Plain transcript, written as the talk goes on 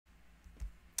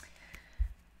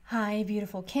Hi,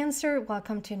 beautiful Cancer.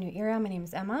 Welcome to a new era. My name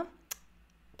is Emma.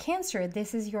 Cancer,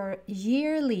 this is your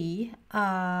yearly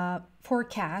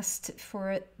forecast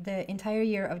for the entire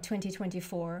year of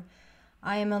 2024.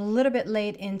 I am a little bit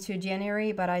late into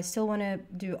January, but I still want to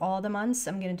do all the months.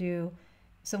 I'm going to do,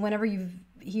 so whenever you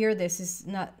hear this, is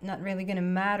not really going to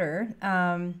matter,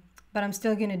 but I'm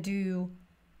still going to do,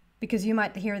 because you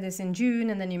might hear this in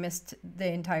June and then you missed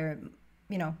the entire,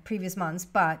 previous months,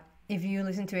 but if you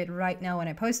listen to it right now when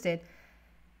I post it,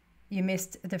 you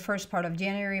missed the first part of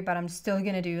January, but I'm still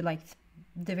going to do like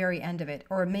the very end of it.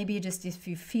 Or maybe just if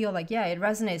you feel like, yeah, it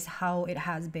resonates how it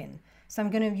has been. So I'm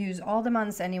going to use all the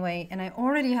months anyway. And I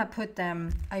already have put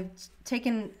them, I've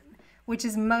taken, which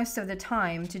is most of the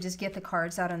time, to just get the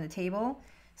cards out on the table.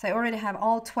 So I already have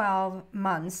all 12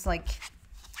 months, like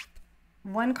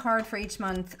one card for each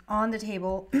month on the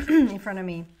table in front of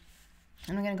me.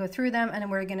 And I'm going to go through them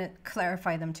and we're going to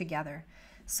clarify them together.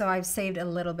 So I've saved a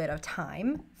little bit of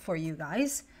time for you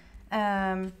guys.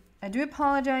 I do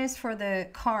apologize for the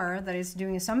car that is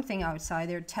doing something outside.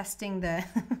 They're testing the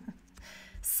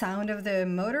sound of the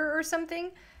motor or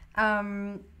something.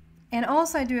 And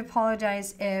also I do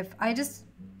apologize if I just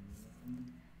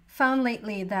found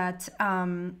lately that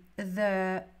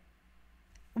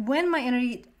when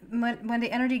the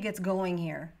energy gets going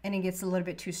here and it gets a little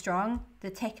bit too strong, the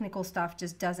technical stuff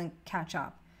just doesn't catch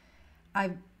up.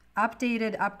 I've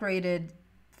updated, upgraded,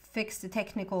 fixed the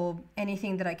technical,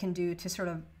 anything that I can do to sort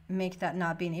of make that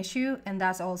not be an issue, and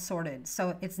that's all sorted.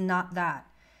 So it's not that.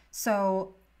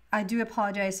 So I do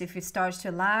apologize if it starts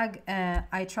to lag.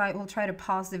 We'll try to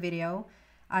pause the video.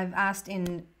 I've asked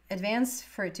in advance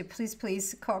for it to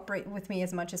please cooperate with me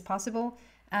as much as possible.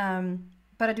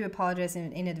 But I do apologize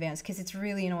in advance, because it's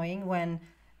really annoying when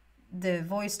the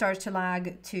voice starts to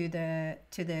lag to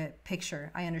the picture.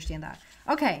 I understand that.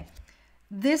 Okay,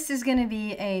 this is going to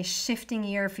be a shifting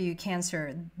year for you,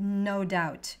 Cancer, no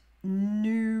doubt,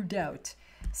 no doubt.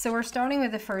 So we're starting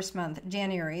with the first month,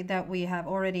 January, that we have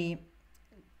already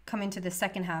come into the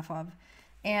second half of.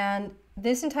 And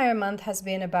this entire month has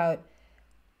been about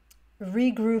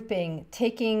regrouping,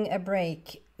 taking a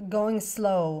break, going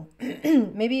slow.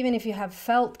 Maybe even if you have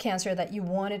felt, Cancer, that you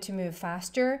wanted to move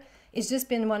faster, it's just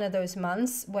been one of those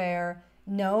months where,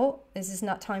 no, this is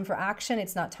not time for action.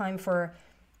 It's not time for,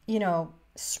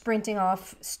 sprinting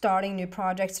off, starting new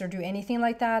projects or do anything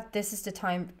like that. This is the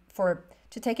time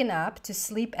to take a nap, to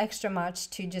sleep extra much,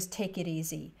 to just take it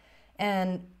easy.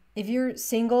 And if you're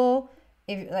single,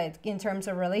 in terms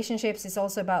of relationships, it's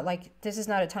also about this is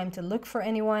not a time to look for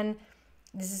anyone.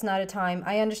 This is not a time.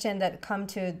 I understand that come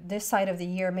to this side of the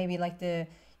year, maybe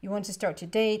you want to start to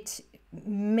date.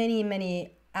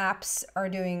 Many apps are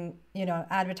doing,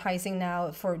 advertising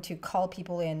now to call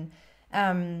people in.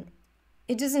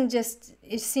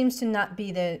 It seems to not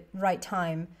be the right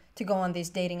time to go on these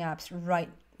dating apps right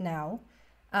now.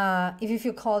 If you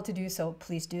feel called to do so,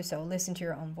 please do so. Listen to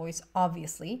your own voice,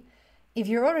 obviously. If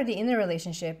you're already in a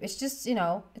relationship, it's just,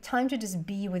 a time to just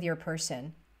be with your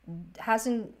person.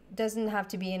 Doesn't have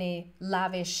to be any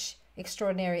lavish,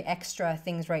 extraordinary, extra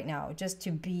things right now, just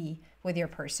to be with your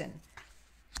person.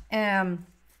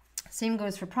 Same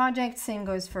goes for projects, same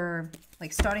goes for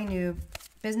starting new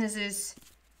businesses,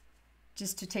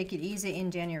 just to take it easy in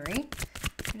January.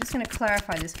 I'm just going to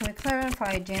clarify this. Can we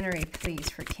clarify January, please,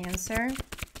 for Cancer?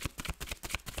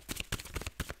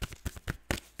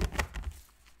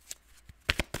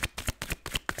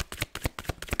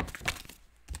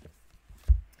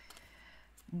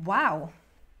 Wow.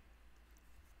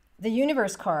 The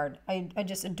Universe card. I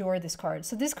just adore this card.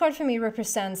 So this card for me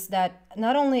represents that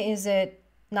not only is it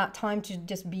not time to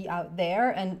just be out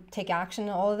there and take action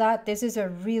and all of that, this is a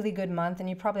really good month, and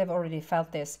you probably have already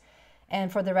felt this.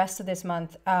 And for the rest of this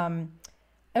month, a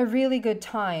really good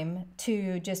time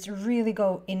to just really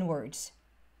go inwards.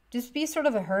 Just be sort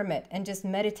of a hermit and just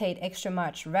meditate extra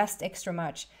much, rest extra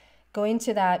much. Go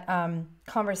into that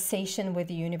conversation with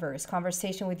the universe,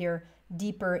 conversation with your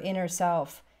deeper inner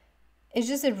self. It's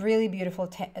just a really beautiful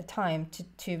time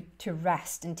to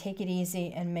rest and take it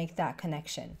easy and make that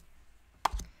connection.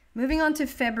 Moving on to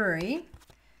February,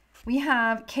 we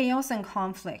have chaos and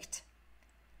conflict.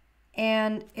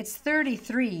 And it's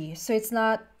 33, so it's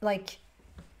not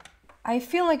I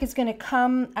feel like it's going to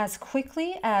come as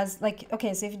quickly as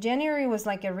okay, so if January was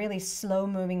a really slow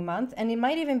moving month, and it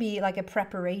might even be a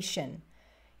preparation.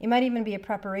 It might even be a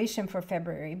preparation for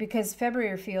February, because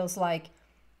February feels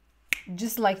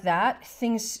just like that,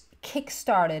 things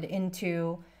kick-started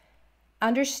into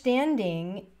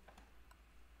understanding.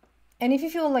 And if you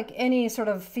feel any sort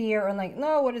of fear or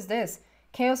no, what is this?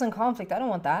 Chaos and conflict, I don't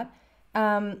want that.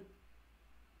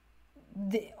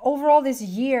 overall this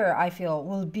year, I feel,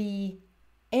 will be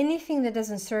anything that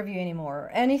doesn't serve you anymore,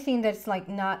 anything that's like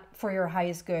not for your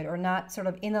highest good or not sort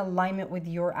of in alignment with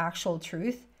your actual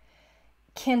truth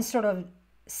can sort of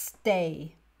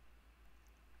stay.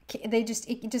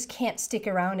 It just can't stick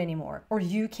around anymore, or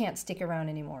you can't stick around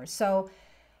anymore. So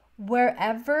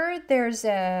wherever there's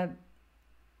an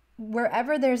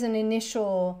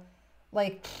initial,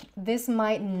 like, this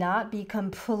might not be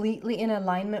completely in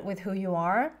alignment with who you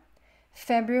are,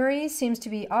 February seems to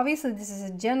be, obviously this is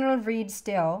a general read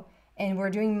still, and we're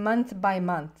doing month by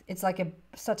month. It's like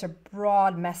such a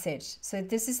broad message. So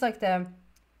this is like a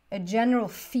general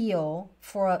feel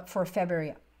for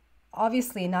February.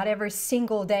 Obviously not every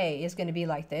single day is going to be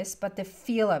like this, but the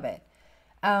feel of it.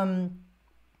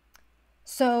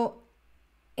 So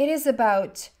it is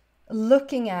about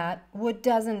looking at what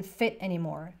doesn't fit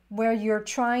anymore, where you're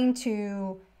trying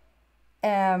to,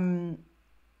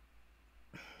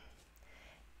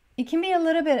 it can be a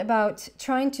little bit about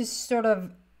trying to sort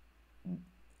of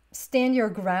stand your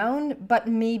ground, but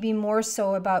maybe more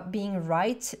so about being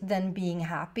right than being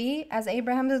happy, as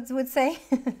Abraham would say.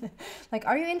 Like,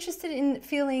 are you interested in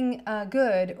feeling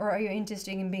good, or are you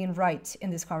interested in being right in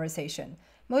this conversation?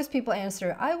 Most people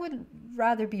answer, I would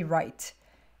rather be right,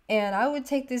 and I would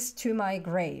take this to my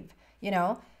grave. You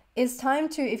know, it's time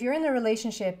to, if you're in a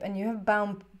relationship and you have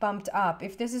bumped up,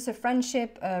 if this is a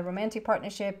friendship, a romantic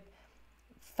partnership,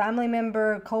 family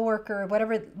member, coworker,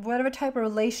 whatever type of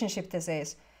relationship this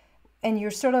is, and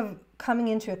you're sort of coming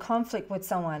into a conflict with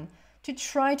someone, to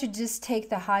try to just take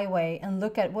the highway and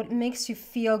look at what makes you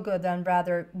feel good, than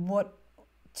rather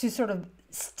to sort of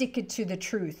stick it to the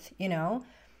truth, you know?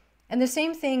 And the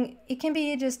same thing, it can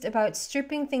be just about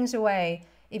stripping things away.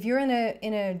 If you're in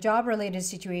a job related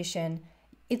situation,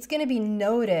 it's going to be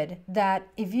noted that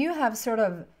if you have sort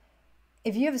of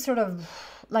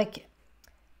like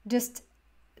just,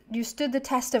 you stood the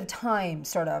test of time,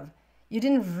 sort of, you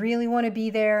didn't really want to be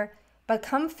there, but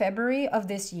come February of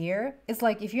this year, it's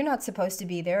like, if you're not supposed to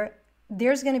be there,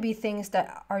 there's going to be things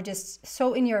that are just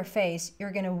so in your face,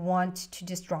 you're going to want to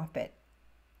just drop it.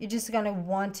 You're just going to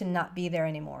want to not be there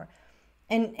anymore.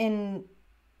 And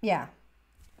yeah.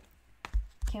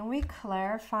 Can we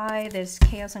clarify this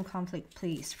chaos and conflict,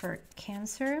 please, for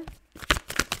Cancer?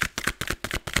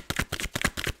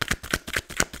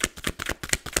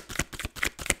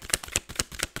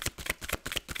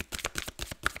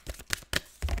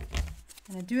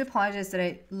 And I do apologize that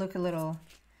I look a little,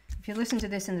 if you listen to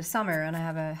this in the summer and I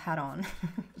have a hat on,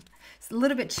 it's a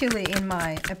little bit chilly in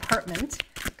my apartment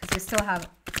because we still have,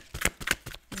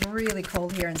 it's really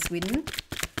cold here in Sweden.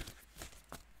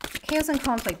 Chaos and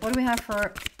conflict, what do we have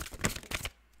for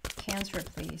Cancer,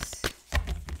 please?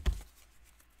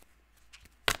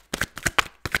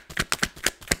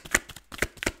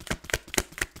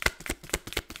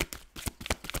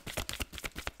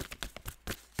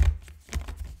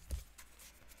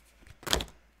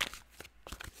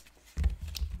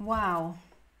 Wow,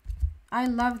 I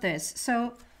love this.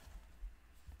 So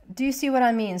do you see what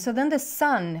I mean? So then the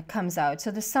sun comes out.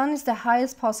 So the sun is the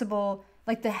highest possible,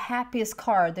 like the happiest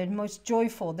card, the most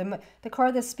joyful, the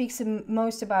card that speaks the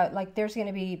most about, like, there's going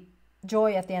to be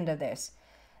joy at the end of this.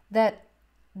 That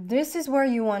this is where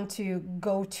you want to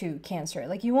go to, Cancer.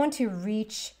 Like, you want to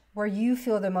reach where you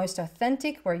feel the most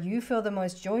authentic, where you feel the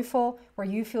most joyful, where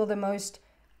you feel the most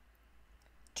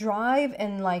drive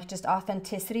and like just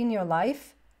authenticity in your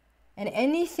life. And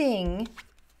anything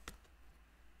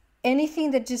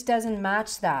that just doesn't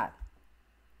match that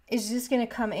is just going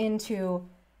to come into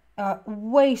a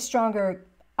way stronger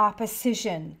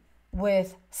opposition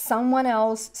with someone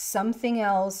else, something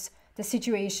else, the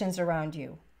situations around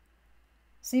you.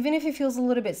 So even if it feels a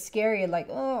little bit scary, like,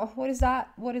 oh, what is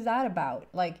that? What is that about?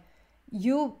 Like,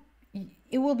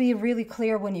 it will be really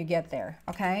clear when you get there,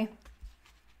 okay?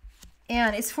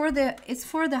 And it's for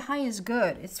the highest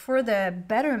good. It's for the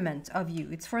betterment of you.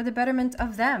 It's for the betterment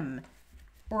of them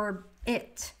or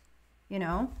it, you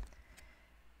know?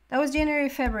 That was January,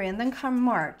 February, and then come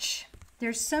March.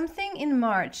 There's something in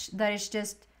March that is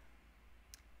just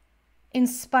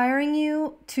inspiring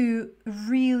you to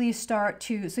really start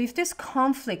to, so if this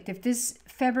conflict, if this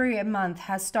February month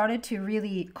has started to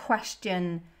really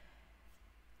question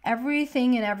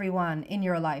everything and everyone in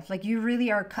your life, like you really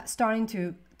are starting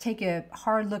to take a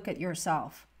hard look at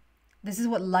yourself. This is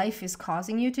what life is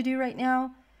causing you to do right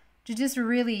now. To just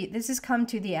really, this has come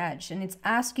to the edge, and it's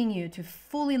asking you to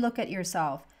fully look at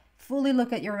yourself, fully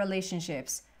look at your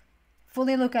relationships,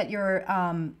 fully look at your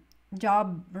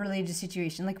job related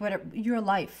situation, like whatever, your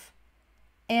life.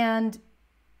 And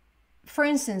for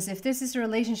instance, if this is a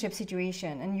relationship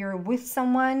situation and you're with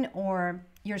someone or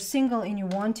you're single and you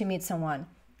want to meet someone,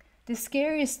 the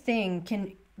scariest thing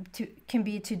can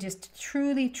be to just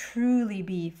truly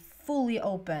be fully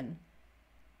open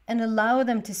and allow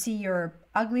them to see your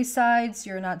ugly sides,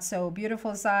 your not so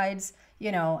beautiful sides,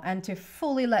 you know, and to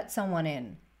fully let someone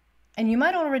in. And you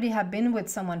might already have been with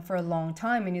someone for a long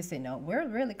time and you say, no, we're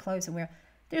really close, and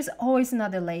there's always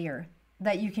another layer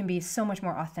that you can be so much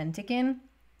more authentic in.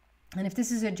 And if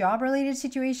this is a job related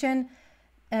situation,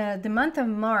 the month of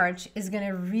March is going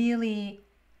to really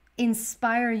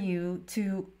inspire you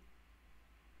to,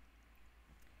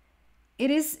 it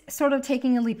is sort of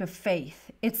taking a leap of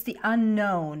faith. It's the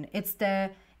unknown. It's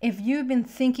if you've been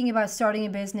thinking about starting a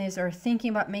business or thinking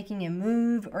about making a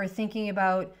move or thinking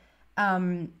about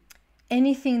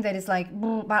anything that is like,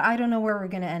 but I don't know where we're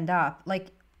going to end up. Like,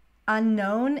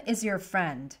 unknown is your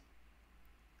friend.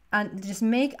 And just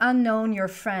make unknown your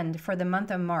friend for the month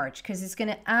of March, because it's going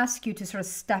to ask you to sort of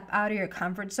step out of your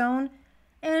comfort zone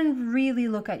and really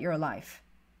look at your life.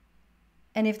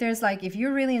 And if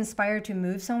you're really inspired to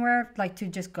move somewhere, like, to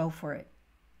just go for it.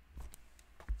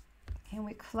 Can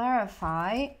we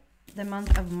clarify the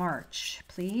month of March,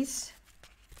 please?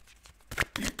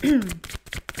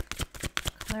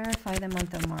 Clarify the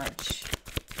month of March.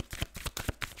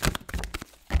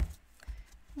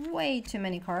 Way too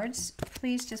many cards.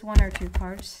 Please, just one or two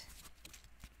cards.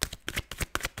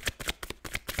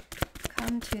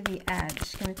 Come to the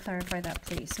edge. Can we clarify that,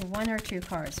 please? So one or two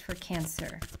cards for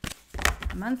Cancer.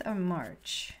 Month of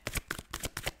March.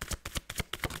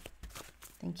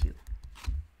 Thank you.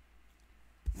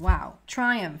 Wow.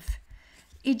 Triumph.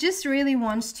 It just really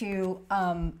wants to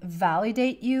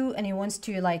validate you, and it wants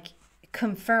to like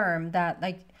confirm that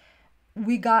like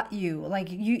we got you. Like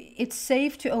it's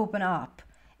safe to open up.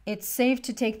 It's safe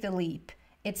to take the leap.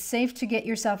 It's safe to get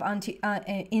yourself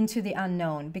into the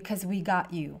unknown because we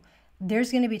got you.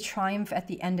 There's going to be triumph at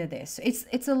the end of this.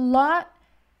 It's a lot.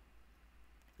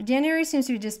 January seems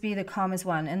to just be the calmest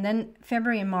one. And then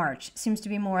February and March seems to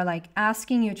be more like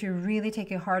asking you to really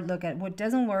take a hard look at what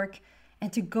doesn't work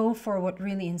and to go for what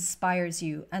really inspires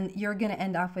you. And you're going to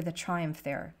end up with a triumph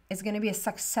there. It's going to be a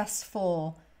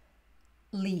successful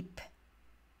leap.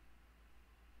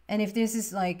 And if this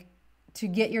is like to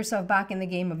get yourself back in the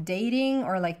game of dating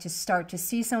or like to start to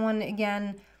see someone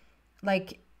again,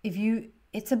 like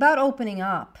it's about opening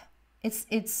up.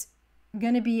 It's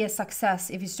going to be a success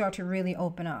if you start to really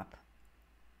open up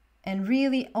and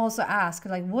really also ask,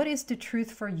 like, what is the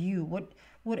truth for you?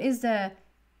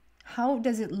 How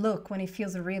does it look when it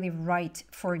feels really right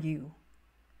for you?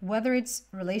 Whether it's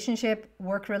relationship,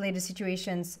 work-related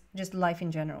situations, just life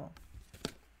in general.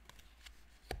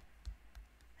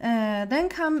 Then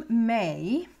come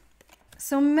May.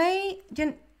 So May,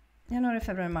 January,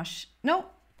 February, March. No,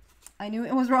 I knew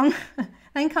it was wrong.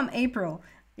 Then come April,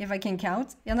 if I can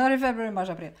count. January, February, March,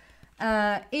 April.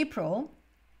 April.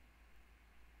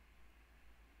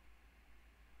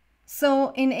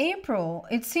 So in April,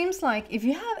 it seems like if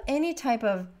you have any type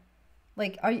of,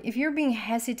 like, if you're being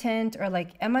hesitant or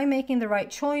like, am I making the right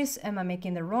choice? Am I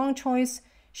making the wrong choice?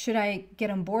 Should I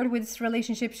get on board with this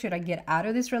relationship? Should I get out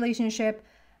of this relationship?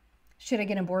 Should I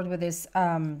get on board with this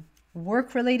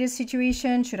work-related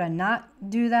situation? Should I not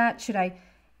do that?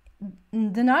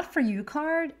 The not for you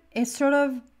card is sort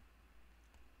of,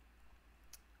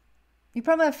 you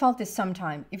probably have felt this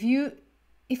sometime.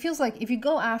 It feels like if you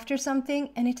go after something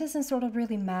and it doesn't sort of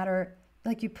really matter,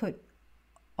 like you put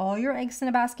all your eggs in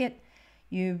a basket,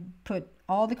 you put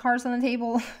all the cards on the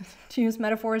table, to use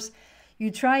metaphors,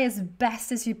 you try as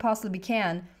best as you possibly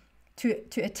can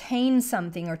to attain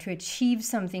something or to achieve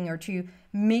something or to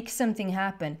make something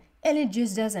happen, and it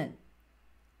just doesn't.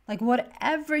 Like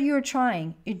whatever you're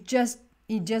trying, it just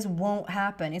won't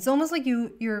happen. It's almost like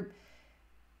you're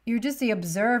just the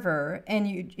observer, and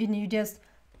you just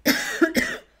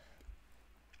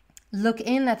look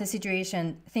in at the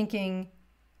situation thinking,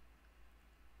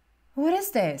 what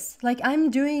is this? Like, I'm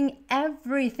doing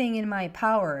everything in my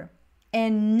power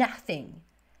and nothing.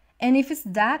 And if it's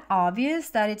that obvious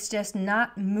that it's just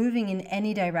not moving in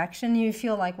any direction, you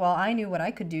feel like, well, I knew what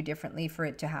I could do differently for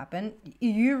it to happen.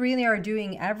 You really are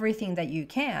doing everything that you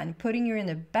can, putting you in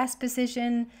the best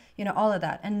position, all of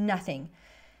that, and nothing.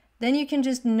 Then you can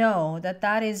just know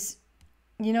that is,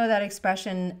 that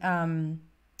expression,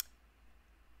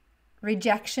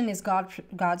 rejection is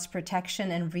God's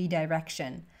protection and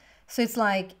redirection. So it's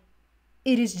like,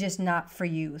 it is just not for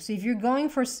you. So if you're going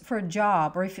for a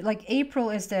job, or if like April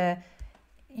is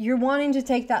you're wanting to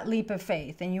take that leap of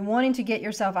faith and you're wanting to get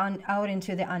yourself out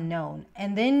into the unknown.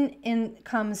 And then in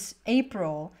comes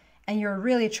April and you're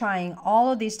really trying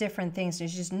all of these different things.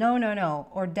 There's just no,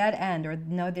 or dead end, or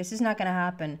no, this is not going to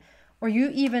happen. or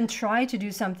you even try to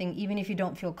do something, even if you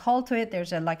don't feel called to it,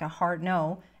 there's like a hard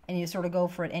no, and you sort of go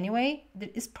for it anyway,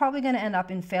 it's probably going to end up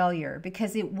in failure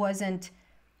because it wasn't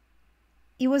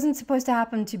supposed to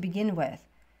happen to begin with.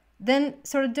 Then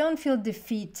sort of don't feel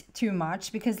defeat too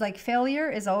much, because like failure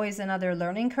is always another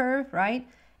learning curve, right?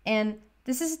 And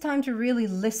this is a time to really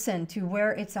listen to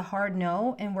where it's a hard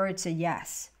no and where it's a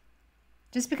yes.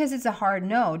 Just because it's a hard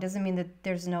no doesn't mean that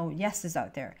there's no yeses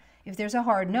out there. If there's a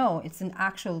hard no, it's an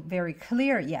actual very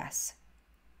clear yes.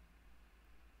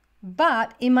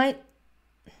 But it might,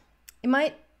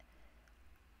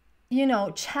 you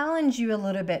know, challenge you a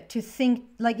little bit to think,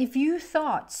 like if you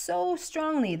thought so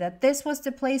strongly that this was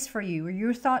the place for you, or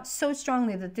you thought so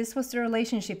strongly that this was the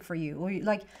relationship for you, or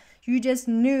like you just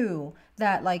knew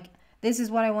that like this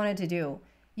is what I wanted to do,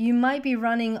 you might be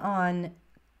running on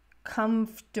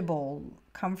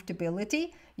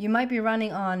comfortability. You might be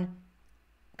running on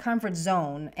comfort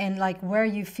zone and like where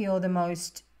you feel the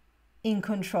most in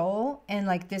control, and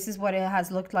like this is what it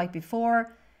has looked like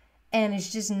before, and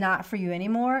it's just not for you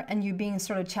anymore, and you being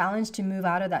sort of challenged to move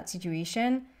out of that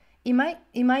situation. It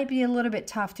might be a little bit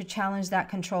tough to challenge that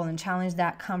control and challenge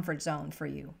that comfort zone for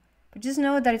you. But just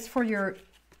know that it's for your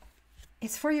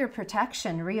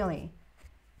protection, really.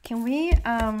 Can we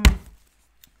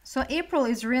so April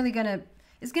is really gonna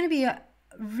be a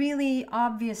really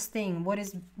obvious thing, what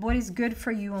is good for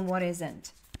you and what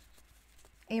isn't.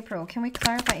 April, can we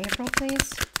clarify April,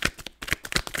 please?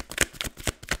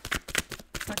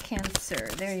 For Cancer,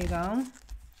 there you go.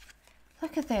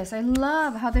 Look at this. I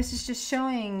love how this is just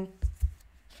showing.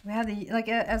 We have the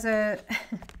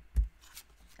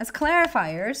as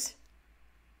clarifiers.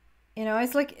 You know,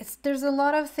 it's like there's a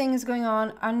lot of things going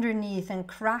on underneath and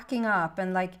cracking up,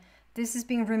 and like this is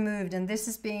being removed and this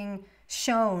is being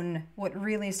shown what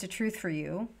really is the truth for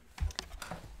you.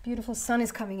 Beautiful sun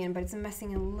is coming in, but it's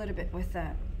messing a little bit with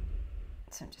that.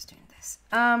 So I'm just doing this.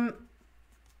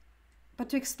 But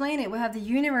to explain it, we have the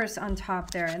universe on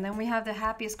top there, and then we have the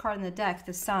happiest card in the deck,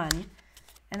 the sun,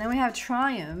 and then we have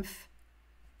Triumph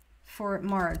for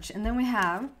March, and then we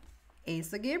have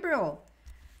Ace of Gabriel.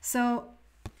 So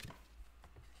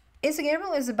Ace of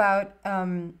Gabriel is about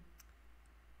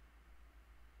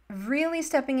really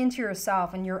stepping into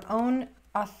yourself and your own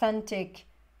authentic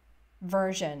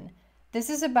version. This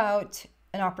is about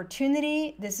an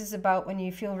opportunity. This is about when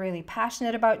you feel really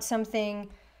passionate about something.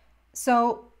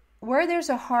 So where there's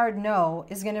a hard no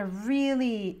is going to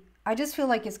really, I just feel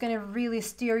like it's going to really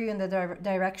steer you in the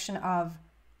direction of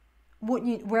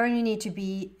where you need to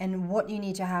be and what you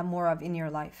need to have more of in your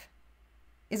life.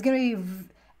 It's going to be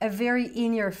a very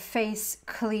in-your-face,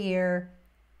 clear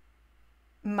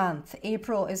month.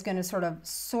 April is going to sort of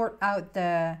sort out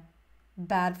the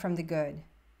bad from the good.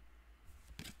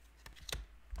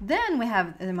 Then we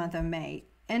have the month of May.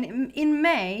 And in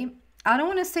May, I don't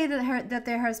want to say that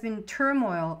there has been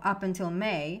turmoil up until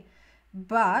May,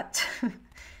 but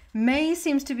May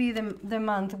seems to be the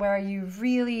month where you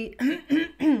really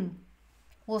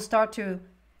will start to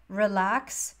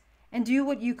relax and do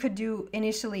what you could do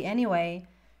initially anyway,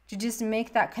 to just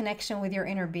make that connection with your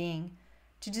inner being,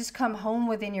 to just come home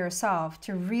within yourself,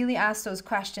 to really ask those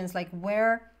questions like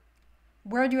where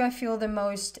do I feel the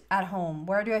most at home?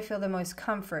 Where do I feel the most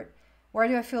comfort? Where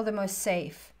do I feel the most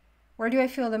safe? Where do I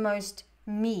feel the most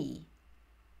me?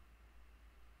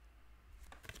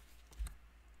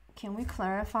 Can we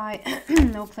clarify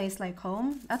no place like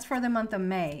home? That's for the month of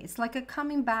May. It's like a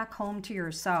coming back home to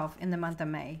yourself in the month of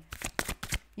May.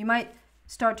 You might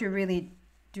start to really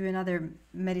do another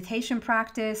meditation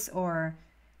practice or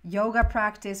yoga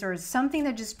practice or something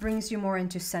that just brings you more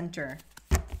into center.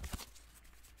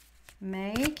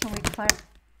 May, can we clarify?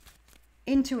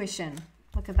 Intuition.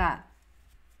 Look at that.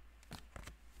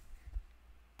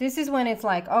 This is when it's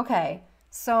like, okay,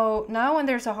 so now when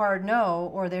there's a hard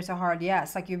no or there's a hard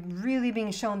yes, like you're really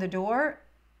being shown the door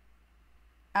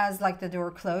as like the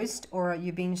door closed, or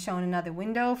you're being shown another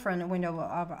window for a window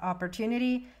of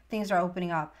opportunity, things are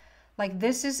opening up. Like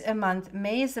this is a month,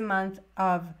 May is a month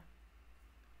of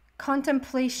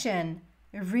contemplation,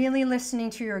 really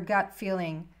listening to your gut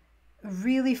feeling,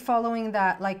 really following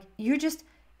that. Like it just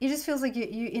feels like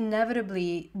you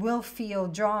inevitably will feel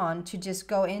drawn to just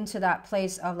go into that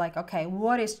place of like, okay,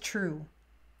 what is true?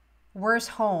 Where's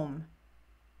home?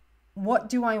 What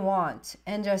do I want?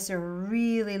 And just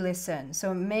really listen.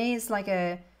 So May is like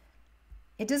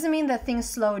it doesn't mean that things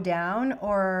slow down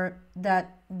or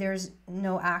that there's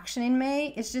no action in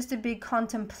May. It's just a big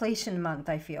contemplation month,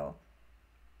 I feel.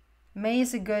 May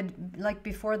is a good, like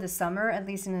before the summer, at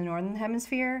least in the Northern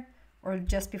Hemisphere, or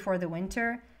just before the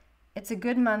winter. It's a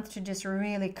good month to just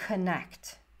really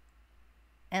connect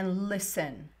and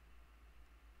listen.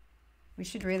 We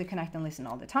should really connect and listen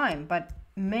all the time. But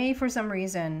May, for some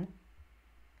reason,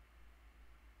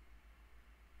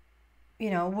 you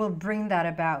know, will bring that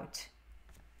about.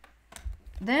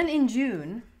 Then in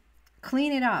June,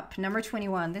 clean it up, number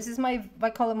 21. This is I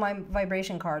call it my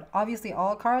vibration card. Obviously,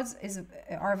 all cards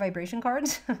are vibration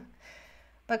cards.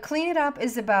 But clean it up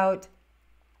is about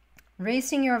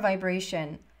raising your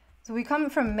vibration. So we come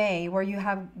from May, where you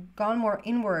have gone more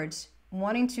inwards,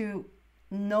 wanting to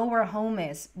know where home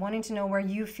is, wanting to know where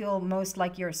you feel most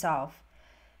like yourself.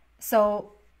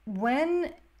 So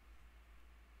when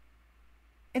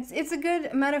it's a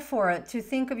good metaphor to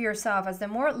think of yourself as the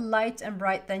more light and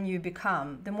bright than you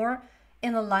become, the more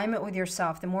in alignment with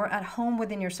yourself, the more at home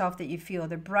within yourself that you feel,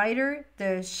 the brighter,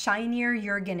 the shinier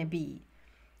you're gonna be.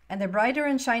 And the brighter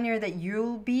and shinier that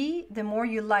you'll be, the more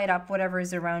you light up whatever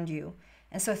is around you.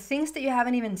 And so things that you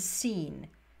haven't even seen,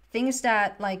 things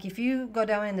that, like, if you go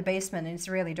down in the basement and it's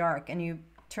really dark and you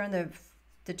turn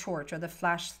the torch or the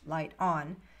flashlight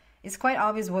on, it's quite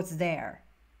obvious what's there.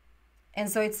 And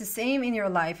so it's the same in your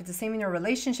life. It's the same in your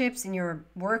relationships, in your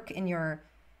work, in your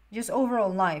just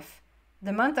overall life.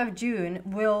 The month of June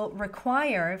will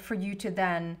require for you to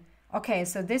then, okay,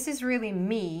 so this is really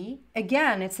me.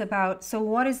 Again, it's about, so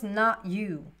what is not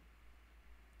you?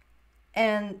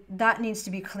 And that needs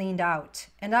to be cleaned out.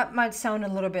 And that might sound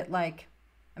a little bit like,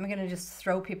 I'm going to just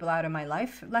throw people out of my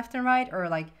life left and right, or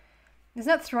like, it's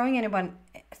not throwing anyone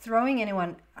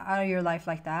out of your life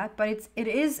like that, but it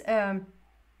is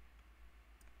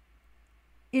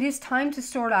time to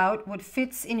sort out what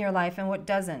fits in your life and what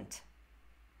doesn't.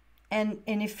 And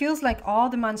it feels like all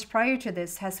the months prior to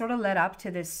this has sort of led up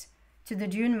to this, to the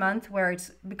June month, where it's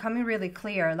becoming really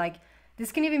clear. Like,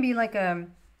 this can even be like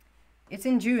it's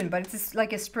in June, but it's just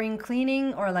like a spring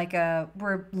cleaning, or like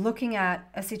we're looking at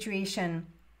a situation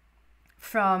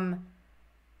from,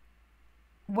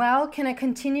 well, can I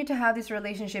continue to have this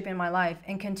relationship in my life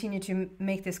and continue to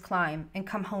make this climb and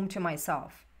come home to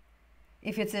myself?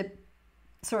 If it's a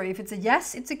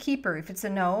yes, it's a keeper. If it's a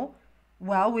no,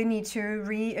 well, we need to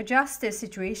readjust this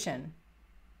situation.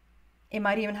 It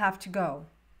might even have to go.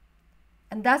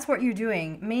 And that's what you're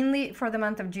doing mainly for the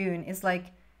month of June, is like,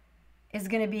 is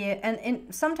going to be,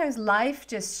 and sometimes life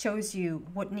just shows you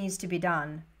what needs to be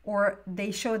done, or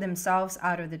they show themselves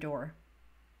out of the door.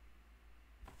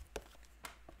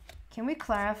 Can we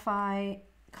clarify,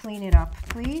 clean it up,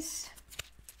 please?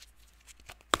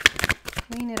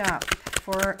 Clean it up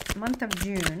for month of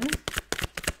June.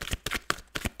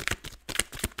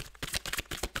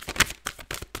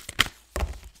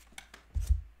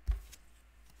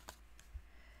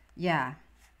 Yeah.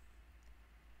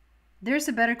 There's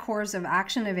a better course of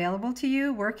action available to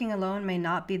you. Working alone may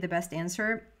not be the best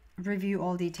answer. Review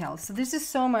all details. So this is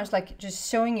so much like just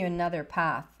showing you another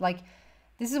path. Like,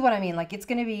 this is what I mean. Like, it's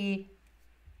gonna be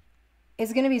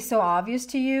so obvious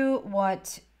to you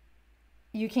what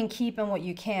you can keep and what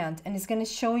you can't. And it's gonna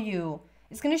show you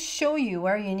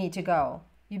where you need to go.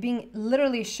 You're being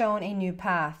literally shown a new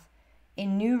path, a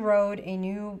new road, a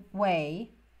new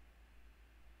way.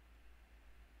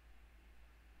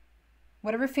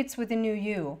 Whatever fits with the new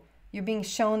you, you're being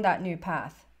shown that new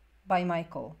path by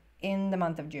Michael in the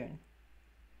month of June.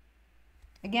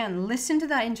 Again, listen to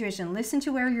that intuition. Listen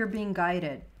to where you're being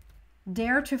guided.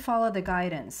 Dare to follow the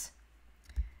guidance.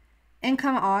 And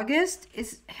come August,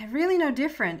 it's really no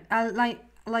different.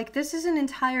 Like this is an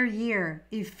entire year,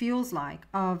 it feels like,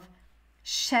 of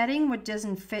shedding what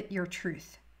doesn't fit your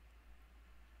truth.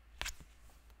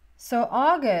 So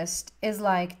August is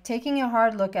like taking a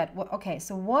hard look at, okay,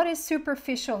 so what is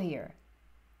superficial here?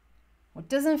 What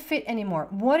doesn't fit anymore?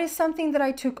 What is something that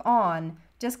I took on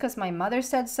just because my mother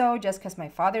said so, just because my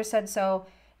father said so,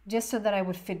 just so that I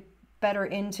would fit better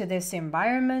into this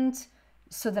environment,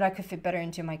 so that I could fit better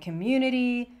into my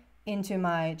community, into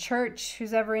my church,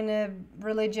 who's ever in a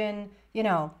religion, you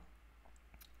know,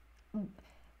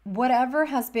 whatever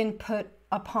has been put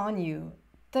upon you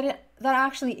that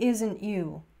actually isn't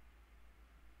you.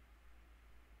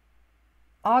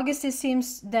 August, it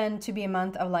seems then to be a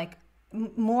month of like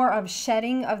more of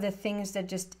shedding of the things that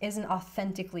just isn't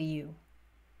authentically you.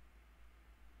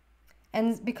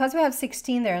 And because we have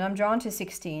 16 there, and I'm drawn to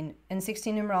 16, and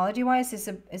 16 numerology wise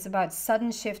is about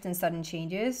sudden shift and sudden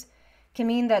changes. Can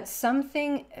mean that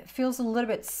something feels a little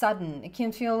bit sudden. It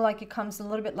can feel like it comes a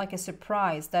little bit like a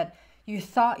surprise, that you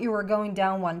thought you were going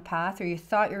down one path, or you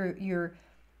thought you're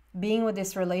being with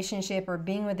this relationship or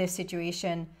being with this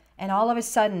situation, and all of a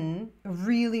sudden,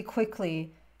 really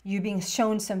quickly, you're being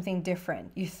shown something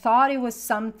different. You thought it was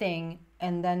something,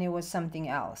 and then it was something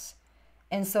else.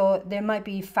 And so there might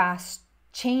be fast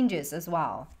changes as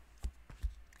well.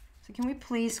 So can we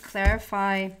please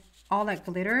clarify all that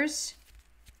glitters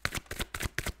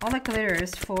all the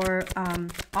glitters for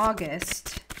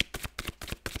August.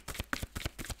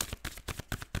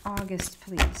 August,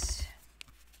 please.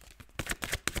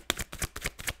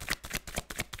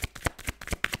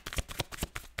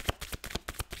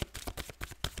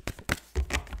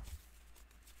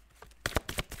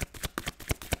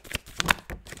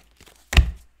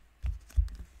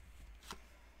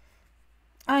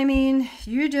 I mean,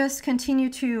 you just continue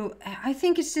to, I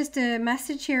think it's just a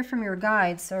message here from your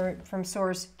guides or from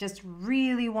source, just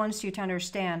really wants you to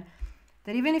understand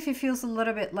that even if it feels a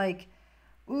little bit like,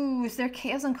 ooh, is there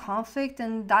chaos and conflict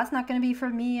and that's not going to be for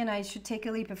me and I should take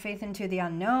a leap of faith into the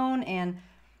unknown and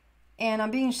I'm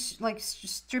being like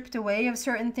stripped away of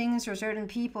certain things or certain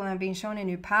people and I'm being shown a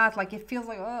new path, like it feels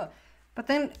like, oh, but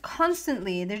then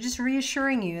constantly they're just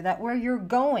reassuring you that where you're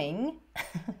going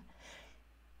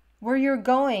where you're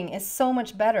going is so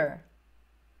much better.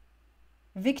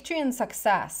 Victory and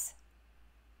success.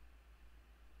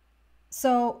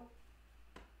 So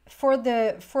for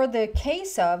the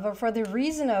case of, or for the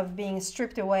reason of being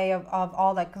stripped away of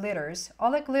all that glitters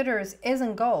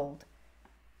isn't gold.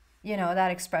 You know,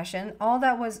 that expression. All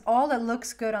that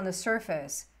looks good on the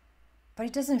surface, but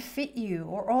it doesn't fit you,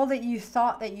 or all that you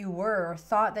thought that you were or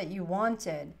thought that you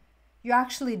wanted, you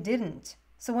actually didn't.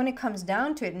 So when it comes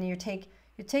down to it and you take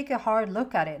a hard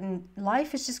look at it, and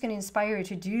life is just going to inspire you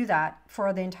to do that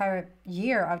for the entire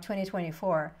year of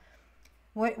 2024.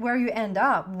 Where you end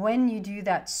up when you do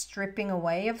that stripping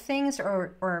away of things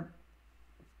or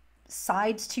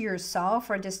sides to yourself,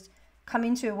 or just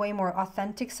coming to a way more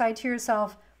authentic side to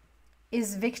yourself,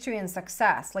 is victory and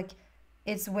success. Like,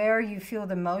 it's where you feel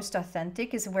the most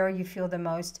authentic, is where you feel the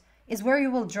most, is where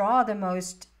you will draw the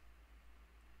most,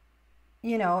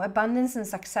 you know, abundance and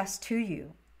success to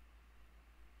you.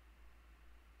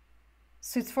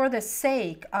 So it's for the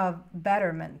sake of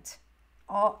betterment.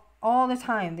 All the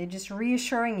time, they're just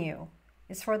reassuring you.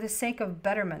 It's for the sake of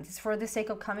betterment. It's for the sake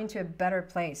of coming to a better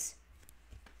place.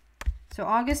 So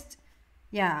August,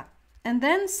 yeah. And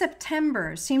then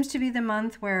September seems to be the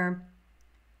month where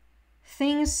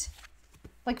things,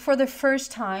 like for the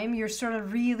first time, you're sort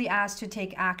of really asked to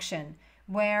take action,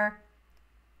 where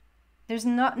there's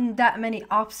not that many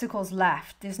obstacles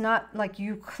left. There's not like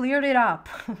you cleared it up.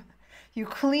 You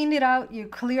cleaned it out, you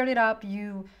cleared it up,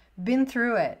 you've been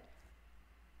through it.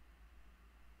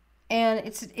 And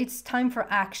it's time for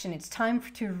action. It's time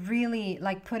to really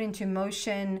like put into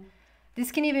motion.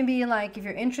 This can even be like, if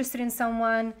you're interested in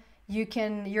someone,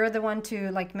 you're the one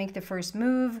to like make the first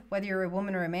move, whether you're a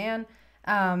woman or a man.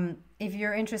 If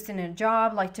you're interested in a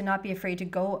job, like to not be afraid to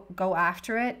go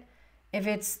after it. If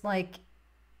it's like,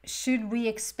 should we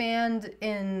expand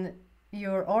in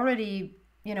your already,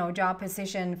 you know, job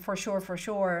position, for sure.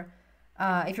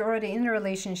 If you're already in a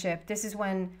relationship, this is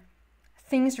when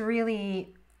things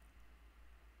really,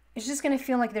 it's just going to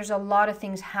feel like there's a lot of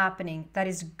things happening that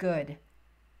is good.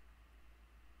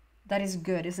 That is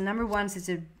good. It's number one,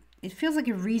 it feels like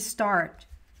a restart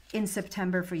in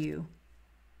September for you.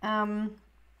 Can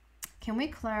we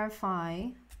clarify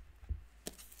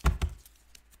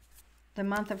the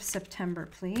month of September,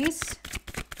 please?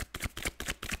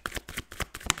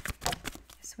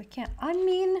 Yes, we can. I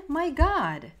mean, my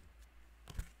God.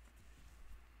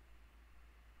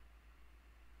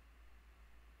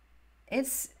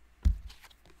 It's,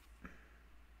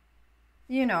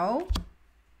 you know,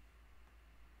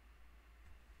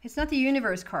 it's not the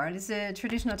universe card. It's a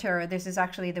traditional tarot. This is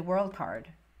actually the world card.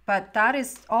 But that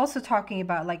is also talking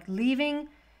about like leaving,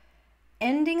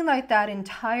 ending like that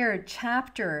entire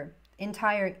chapter,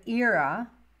 entire era.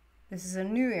 This is a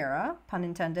new era, pun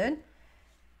intended.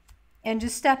 And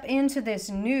just step into this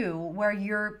new where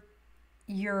you're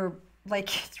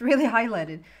like, it's really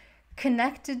highlighted,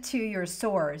 connected to your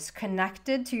source,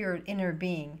 connected to your inner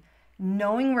being,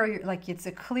 knowing where you're, like, it's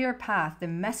a clear path. The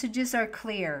messages are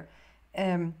clear.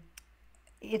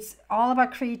 It's all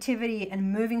about creativity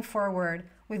and moving forward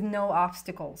with no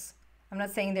obstacles. I'm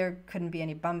not saying there couldn't be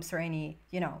any bumps or any,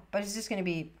 you know, but it's just going to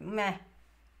be meh.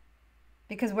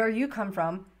 Because where you come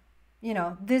from, you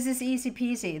know, this is easy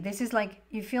peasy. This is like,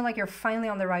 you feel like you're finally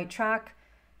on the right track.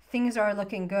 Things are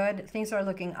looking good. Things are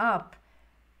looking up.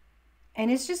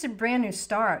 And it's just a brand new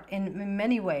start in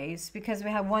many ways, because we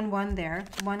have 1-1 there,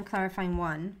 one clarifying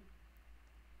one,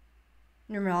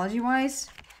 numerology wise.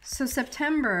 So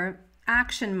September,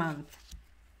 action month,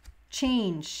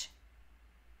 change,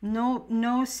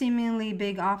 no seemingly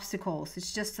big obstacles.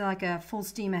 It's just like a full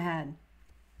steam ahead.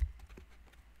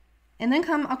 And then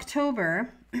come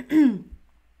October, and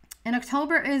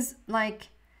October is like,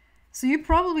 so you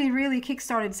probably really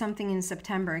kickstarted something in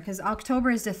September, because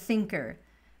October is the thinker.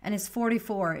 and it's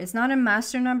 44. It's not a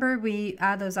master number. We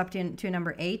add those up to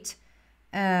number 8.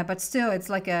 But still, it's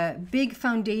like a big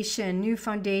foundation, new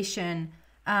foundation,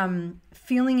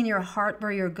 feeling in your heart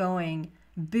where you're going,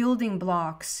 building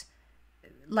blocks.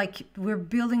 Like we're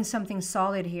building something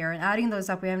solid here, and adding those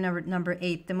up, we have number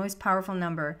 8, the most powerful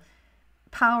number.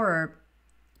 Power,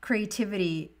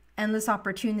 creativity, endless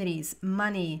opportunities,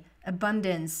 money,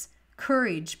 abundance,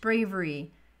 courage,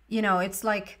 bravery. You know, it's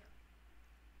like,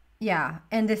 yeah.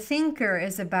 And the thinker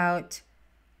is about,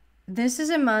 this is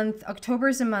a month, October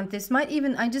is a month. This might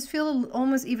even, I just feel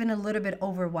almost even a little bit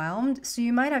overwhelmed. So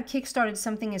you might have kickstarted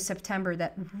something in September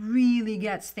that really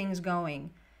gets things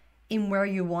going in where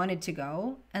you wanted to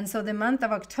go. And so the month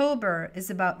of October is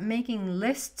about making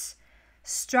lists,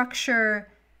 structure.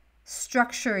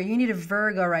 You need a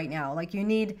Virgo right now. Like you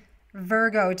need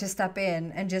Virgo to step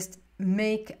in and just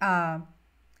make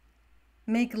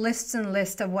lists and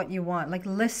lists of what you want. Like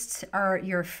lists are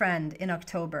your friend in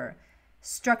October.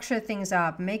 Structure things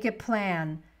up, make a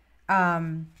plan.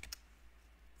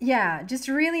 Yeah, just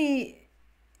really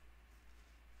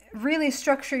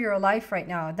structure your life right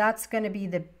now. That's going to be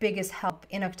the biggest help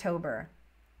in October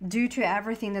due to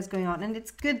everything that's going on. And it's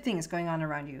good things going on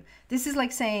around you. This is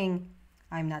like saying,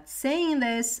 I'm not saying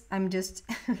this, I'm just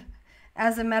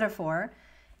as a metaphor.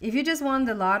 If you just won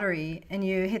the lottery and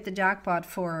you hit the jackpot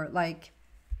for like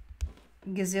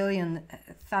gazillion,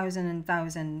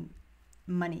 thousand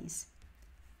monies,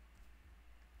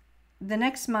 the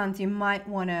next month you might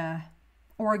want to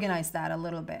organize that a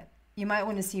little bit. You might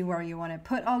want to see where you want to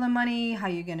put all the money, how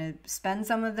you're going to spend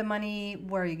some of the money,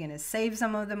 where you're going to save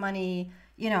some of the money,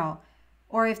 you know.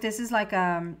 Or if this is like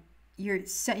you're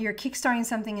kickstarting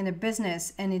something in a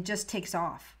business and it just takes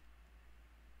off,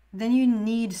 then you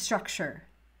need structure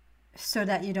so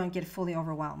that you don't get fully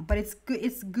overwhelmed. But it's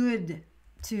good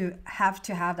to have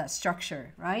that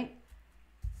structure, right?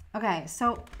 Okay,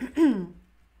 so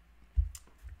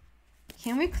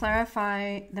can we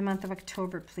clarify the month of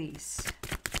October, please?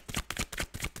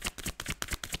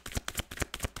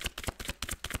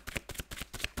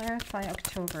 Clarify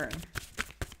October.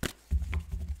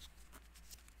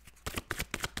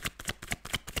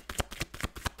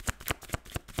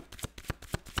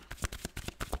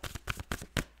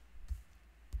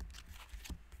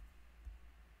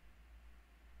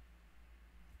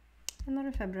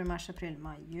 Januari, februari, mars, april,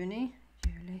 maj, juni,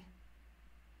 juli.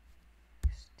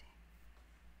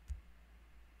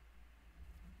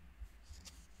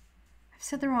 I've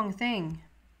said the wrong thing.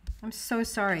 I'm so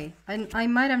sorry. I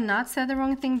might have not said the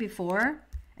wrong thing before,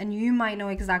 and you might know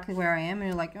exactly where I am, and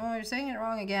you're like, oh, you're saying it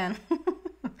wrong again.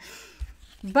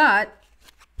 But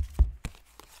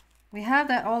we have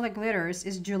that all that glitters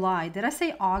is July. Did I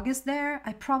say August there?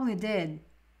 I probably did.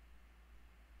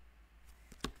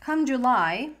 Come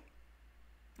July,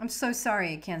 I'm so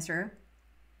sorry, Cancer.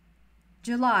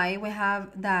 July, we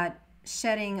have that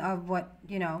shedding of what,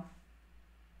 you know,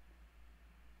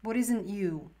 what isn't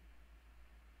you.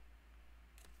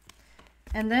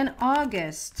 And then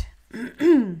August.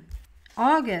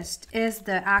 August is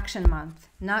the action month,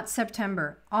 not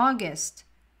September. August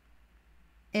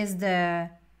is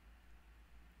the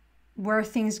where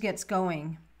things gets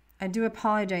going. I do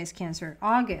apologize, Cancer.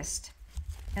 August.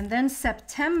 And then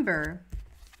September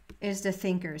is the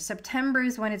thinker. September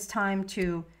is when it's time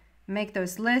to make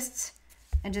those lists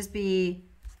and just be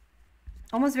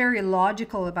almost very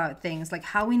logical about things, like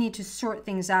how we need to sort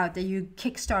things out that you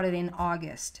kickstarted in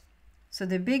August. So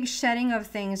the big shedding of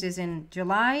things is in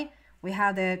July. We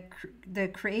have the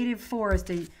creative force,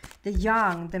 the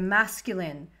yang, the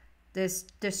masculine, the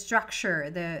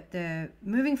structure, the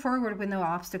moving forward with no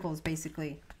obstacles,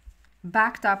 basically.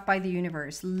 Backed up by the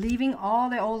universe, leaving all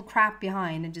the old crap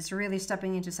behind and just really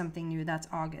stepping into something new. That's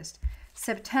August.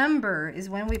 September is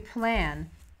when we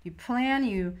plan. You plan,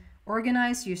 you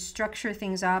organize, you structure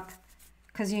things up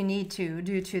because you need to,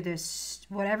 due to this,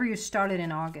 whatever you started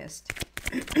in August.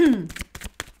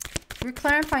 We're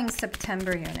clarifying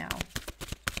September here now.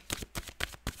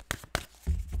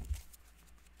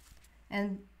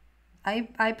 And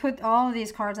I put all of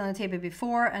these cards on the table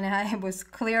before, and I was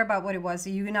clear about what it was, so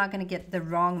you're not going to get the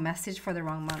wrong message for the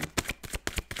wrong month.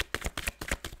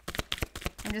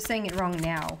 I'm just saying it wrong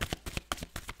now.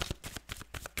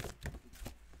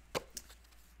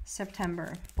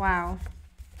 September. Wow.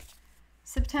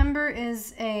 September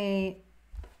is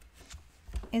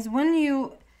when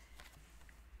you,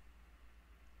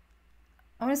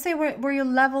 I want to say where you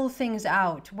level things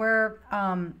out, where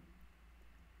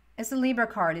it's a Libra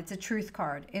card, it's a truth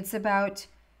card. It's about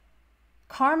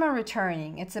karma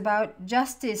returning. It's about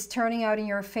justice turning out in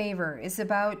your favor. It's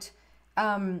about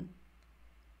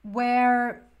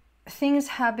where things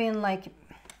have been like,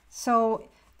 So,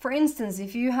 for instance,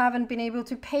 if you haven't been able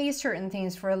to pay certain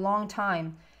things for a long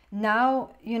time,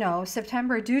 now, you know,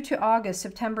 September, due to August,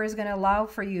 September is going to allow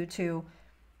for you to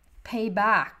pay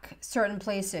back certain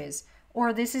places.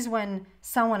 Or this is when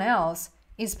someone else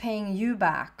is paying you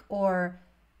back. Or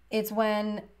it's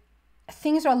when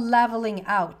things are leveling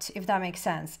out, if that makes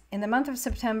sense. In the month of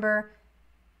September,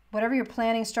 whatever you're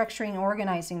planning, structuring,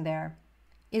 organizing there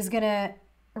is going to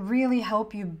really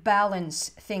help you balance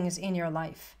things in your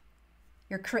life.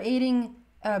 You're creating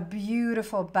a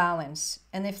beautiful balance.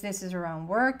 And if this is around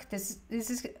work, this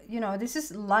is, you know, this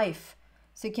is life.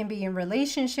 So it can be in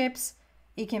relationships,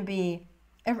 it can be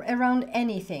around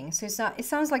anything. So it's not, it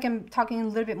sounds like I'm talking a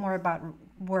little bit more about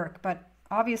work, but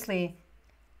obviously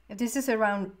if this is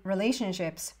around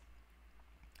relationships,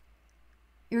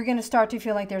 you're going to start to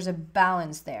feel like there's a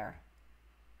balance there.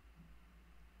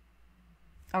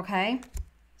 Okay?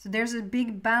 So there's a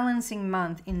big balancing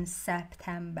month in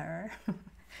September.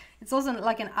 It's also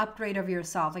like an upgrade of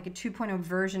yourself, like a 2.0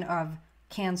 version of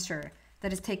Cancer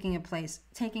that is taking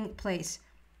place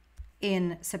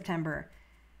in September.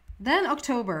 Then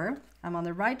October, I'm on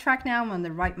the right track now, I'm on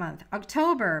the right month.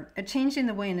 October, a change in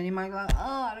the wind, and you might go,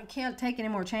 oh, I can't take any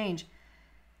more change.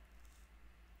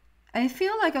 I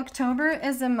feel like October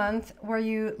is a month where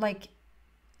you like,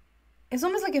 it's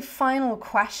almost like a final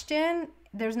question.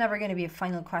 There's never going to be a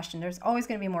final question. There's always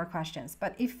going to be more questions,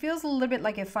 but it feels a little bit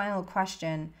like a final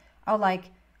question of like,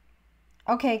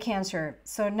 okay, Cancer,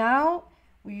 so now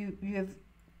you have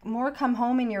more come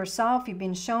home in yourself. You've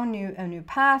been shown a new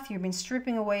path. You've been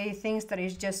stripping away things that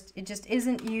is just, it just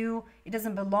isn't you. It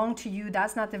doesn't belong to you.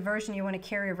 That's not the version you want to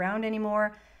carry around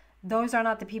anymore. Those are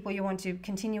not the people you want to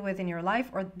continue with in your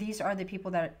life, or these are the people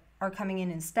that are coming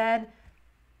in instead.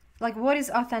 Like, what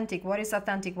is authentic? What is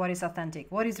authentic? What is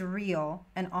authentic? What is real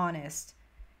and honest?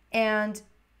 And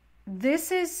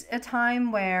this is a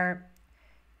time where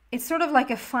it's sort of like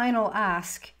a final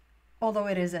ask, although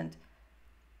it isn't,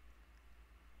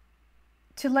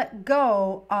 to let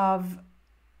go of,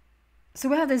 so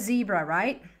we have the zebra,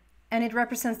 right? And it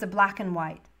represents the black and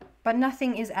white, but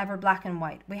nothing is ever black and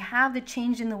white. We have the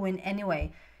change in the wind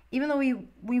anyway. Even though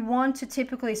we want to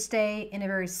typically stay in a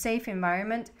very safe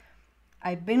environment.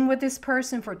 I've been with this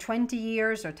person for 20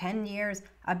 years or 10 years.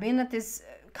 I've been at this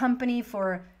company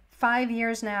for 5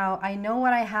 years now. I know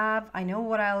what I have. I know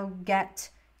what I'll get,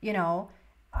 you know,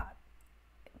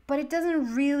 but it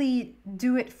doesn't really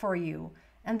do it for you.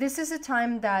 And this is a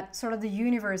time that sort of the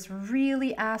universe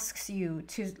really asks you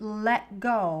to let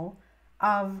go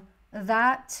of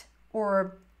that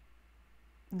or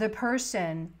the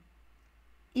person,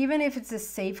 even if it's a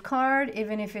safe card,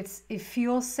 even if it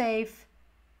feels safe,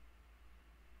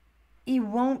 it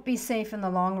won't be safe in the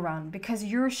long run because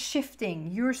you're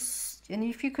shifting. And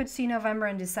if you could see November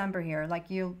and December here, like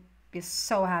you'll be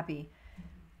so happy.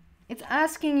 It's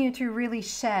asking you to really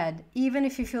shed, even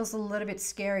if it feels a little bit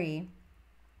scary,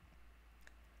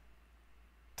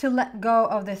 to let go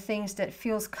of the things that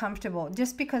feels comfortable.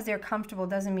 Just because they're comfortable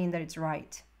doesn't mean that it's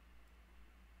right.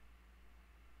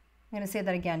 I'm going to say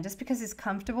that again. Just because it's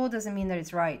comfortable doesn't mean that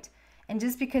it's right. And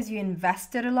just because you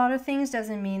invested a lot of things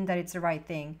doesn't mean that it's the right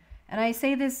thing. And I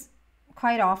say this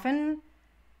quite often.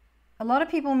 A lot of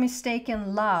people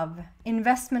mistaken love,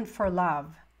 investment for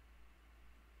love.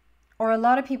 Or a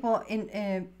lot of people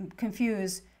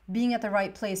confuse being at the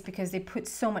right place because they put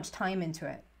so much time into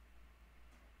it.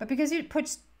 But because you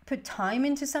put time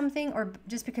into something, or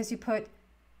just because you put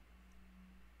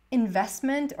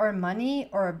investment or money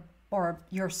or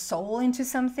your soul into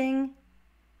something,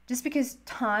 just because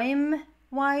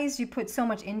time-wise you put so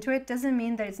much into it doesn't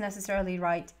mean that it's necessarily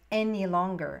right any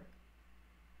longer.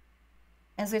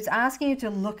 And so it's asking you to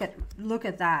look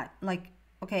at that. Like,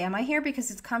 okay, am I here because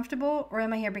it's comfortable, or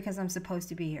am I here because I'm supposed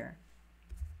to be here?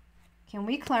 Can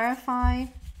we clarify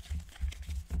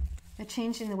a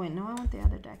change in the wind? No, I want the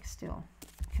other deck still.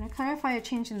 Can I clarify a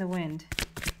change in the wind?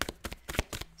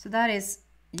 So that is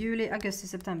Juli, Augusti,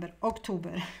 September,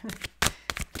 October.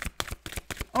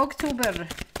 October.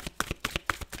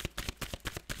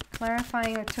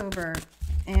 Clarifying October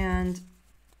and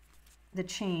the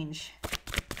change.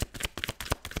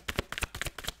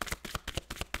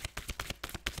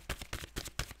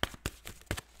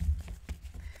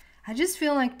 I just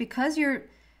feel like because you're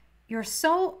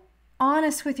so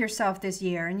honest with yourself this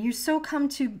year, and you so come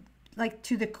to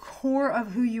the core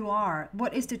of who you are,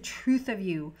 what is the truth of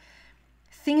you,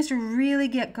 things really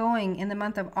get going in the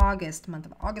month of August,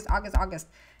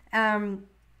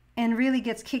 and really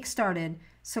gets kick-started.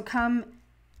 So come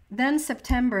then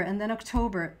September and then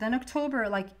October,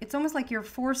 like it's almost like you're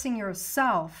forcing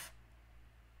yourself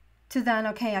to then,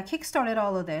 okay, I kickstarted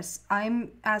all of this.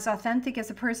 I'm as authentic as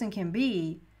a person can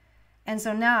be. And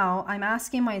so now I'm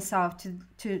asking myself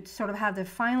to sort of have the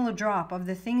final drop of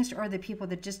the things or the people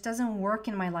that just doesn't work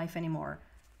in my life anymore.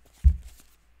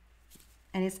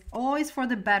 And it's always for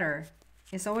the better.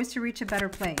 It's always to reach a better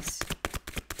place.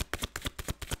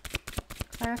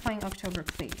 Clarifying October,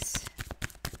 please.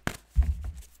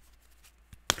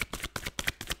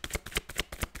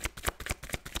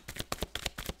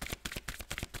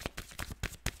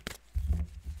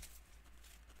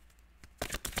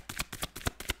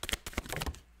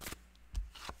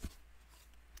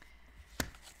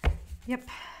 Yep,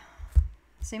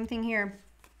 same thing here.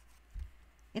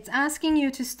 It's asking you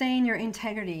to stay in your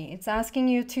integrity. It's asking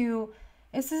you to,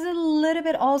 this is a little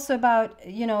bit also about,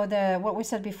 you know, what we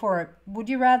said before. Would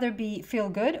you rather feel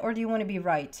good, or do you want to be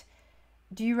right?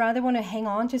 Do you rather want to hang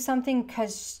on to something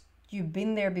because you've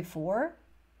been there before?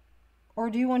 Or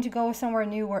do you want to go somewhere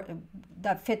new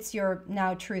that fits your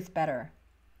now truth better?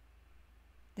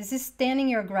 This is standing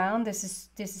your ground. This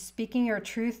is speaking your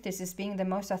truth. This is being the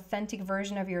most authentic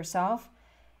version of yourself.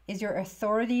 Is your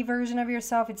authority version of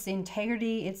yourself. It's the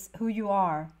integrity. It's who you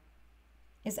are.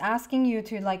 It's asking you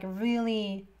to like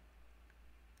really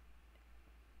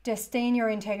just stay in your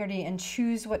integrity and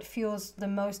choose what feels the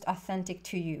most authentic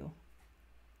to you.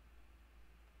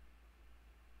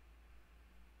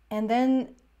 And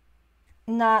then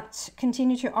not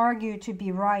continue to argue to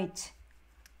be right,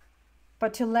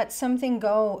 but to let something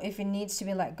go if it needs to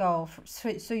be let go,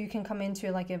 so you can come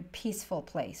into like a peaceful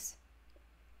place.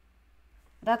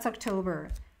 That's October.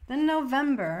 Then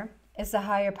November is the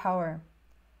higher power.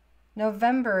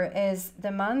 November is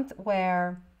the month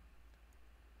where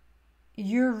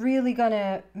you're really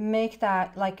gonna make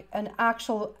that like an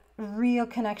actual real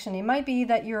connection. It might be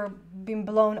that you're being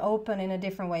blown open in a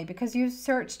different way because you've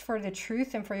searched for the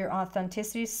truth and for your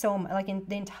authenticity so like in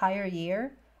the entire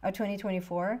year of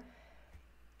 2024.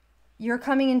 You're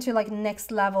coming into like next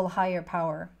level higher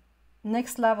power,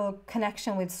 next level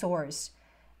connection with source.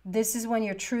 This is when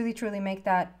you truly make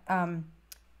that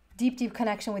deep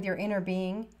connection with your inner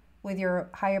being, with your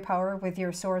higher power, with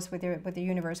your source, with the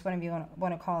universe, whatever you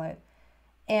want to call it.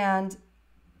 And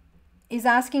is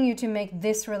asking you to make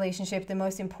this relationship the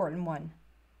most important one.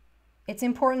 It's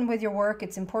important with your work,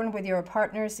 it's important with your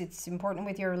partners, it's important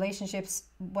with your relationships,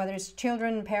 whether it's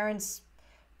children, parents,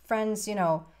 friends, you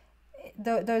know,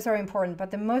 those are important.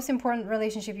 But the most important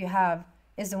relationship you have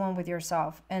is the one with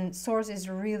yourself. And Source is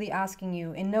really asking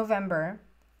you in November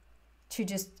to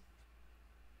just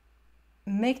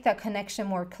make that connection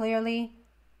more clearly.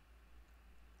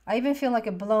 I even feel like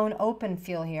a blown open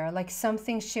feel here, like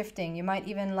something shifting. You might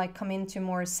even like come into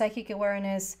more psychic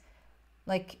awareness,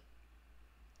 like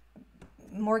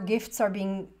more gifts are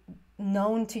being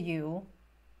known to you.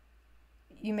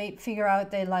 You may figure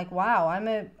out that like, wow,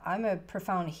 I'm a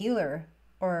profound healer,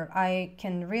 or I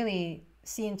can really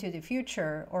see into the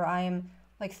future, or I am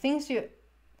like things you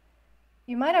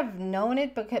might have known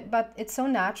it, but it's so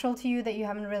natural to you that you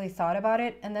haven't really thought about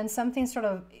it. And then something sort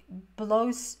of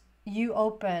blows you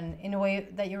open in a way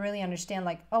that you really understand,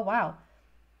 like, oh wow,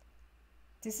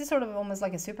 this is sort of almost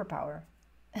like a superpower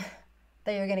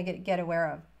that you're going to get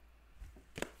aware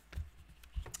of.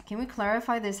 Can we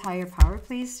clarify this higher power,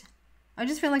 please? I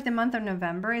just feel like the month of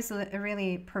November is a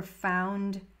really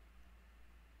profound.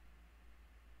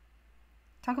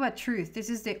 Talk about truth. This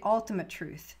is the ultimate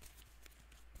truth.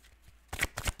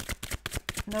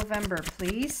 November,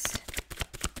 please.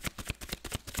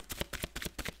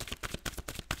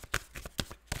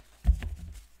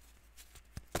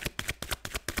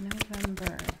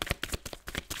 November.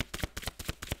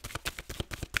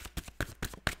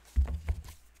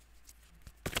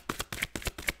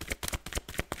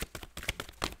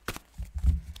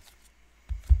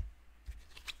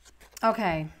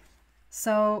 Okay,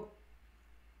 so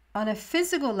on a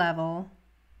physical level,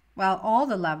 well, all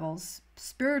the levels,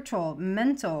 spiritual,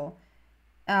 mental,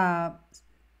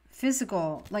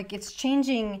 physical, like it's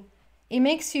changing, it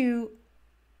makes you.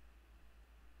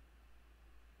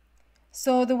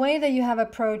 So the way that you have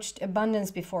approached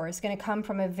abundance before is going to come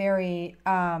from a very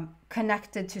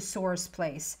connected to source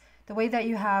place. The way that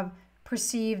you have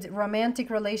perceived romantic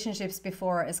relationships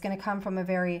before is going to come from a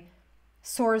very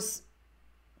source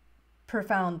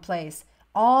profound place.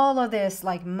 All of this,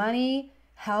 like money,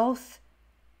 health,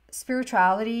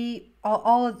 spirituality,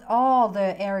 all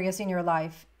the areas in your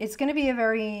life, it's going to be a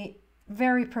very,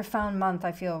 very profound month.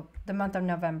 I feel the month of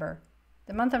November.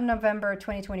 The month of November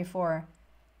 2024,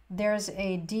 there's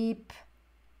a deep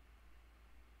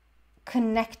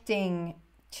connecting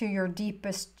to your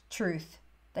deepest truth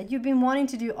that you've been wanting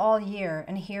to do all year,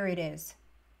 and here it is.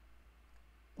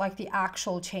 like the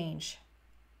actual change.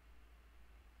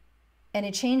 And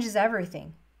it changes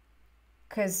everything.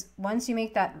 Because once you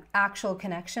make that actual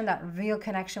connection, that real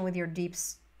connection with your deep,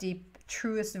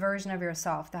 truest version of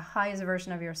yourself, the highest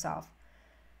version of yourself,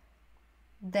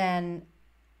 then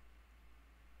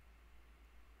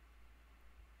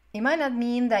it might not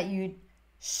mean that you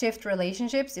shift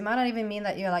relationships. It might not even mean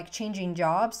that you're like changing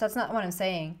jobs. That's not what I'm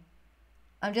saying.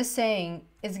 I'm just saying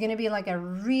it's going to be like a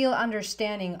real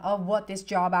understanding of what this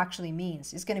job actually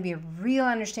means. It's going to be a real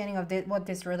understanding of what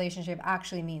this relationship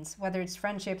actually means, whether it's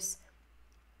friendships,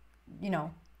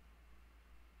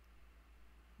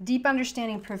 deep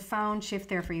understanding, profound shift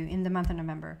there for you in the month of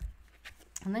November.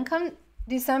 And then come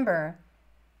December,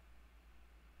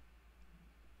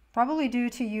 probably due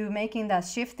to you making that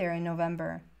shift there in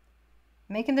November,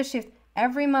 making the shift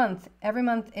every month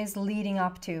is leading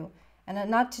up to, and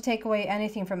not to take away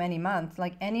anything from any month,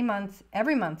 like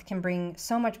every month can bring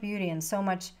so much beauty and so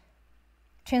much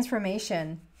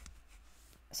transformation.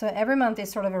 So every month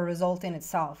is sort of a result in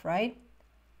itself, right?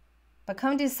 But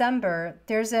come December,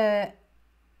 there's a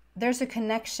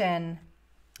connection.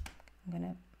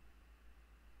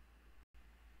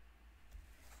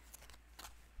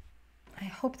 I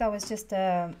hope that was just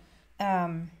I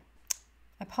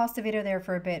paused the video there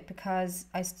for a bit because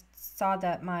I saw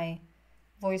that my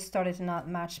voice started to not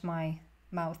match my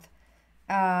mouth.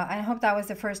 And I hope that was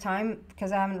the first time,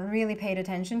 because I haven't really paid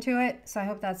attention to it. So I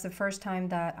hope that's the first time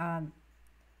that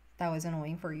that was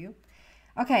annoying for you.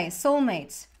 Okay,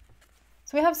 soulmates.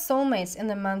 So we have soulmates in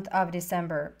the month of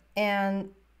December.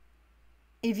 And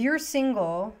if you're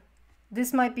single,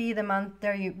 this might be the month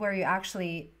where you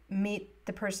actually meet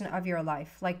the person of your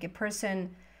life. Like a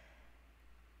person,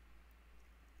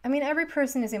 I mean, every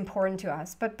person is important to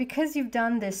us, but because you've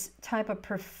done this type of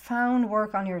profound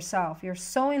work on yourself, you're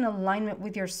so in alignment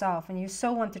with yourself, and you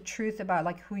so want the truth about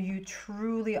like who you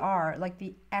truly are, like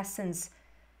the essence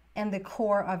and the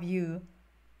core of you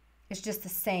is just the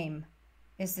same.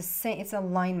 It's the same, it's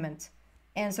alignment.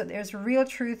 And so there's real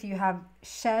truth. You have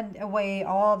shed away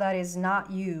all that is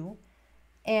not you.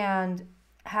 And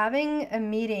having a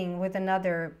meeting with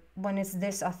another when it's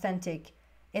this authentic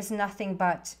is nothing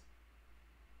but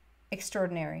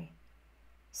extraordinary.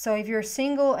 So if you're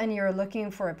single and you're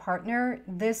looking for a partner,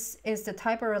 this is the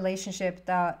type of relationship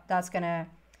that's gonna,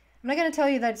 I'm not gonna tell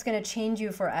you that it's gonna change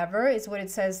you forever. It's what it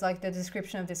says, like the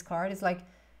description of this card. It's like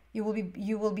you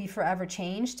will be forever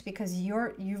changed, because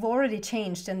you've already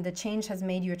changed, and the change has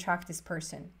made you attract this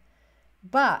person.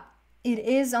 But it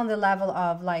is on the level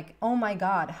of like, oh my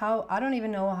God, how, I don't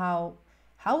even know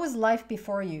how was life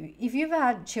before you? If you've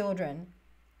had children,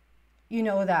 you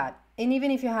know that. And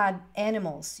even if you had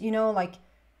animals, like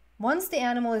once the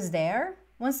animal is there,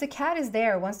 once the cat is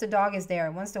there, once the dog is there,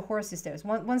 once the horse is there,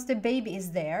 once the baby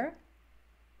is there,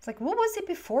 it's like, what was it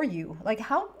before you? Like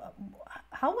how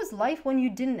was life when you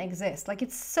didn't exist? Like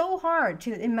it's so hard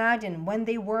to imagine when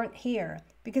they weren't here,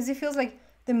 because it feels like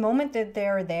the moment that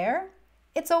they're there,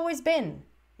 it's always been.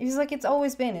 It feels like it's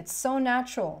always been. It's so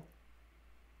natural.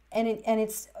 And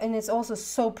it's also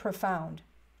so profound.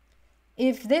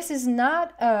 If this is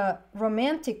not a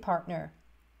romantic partner,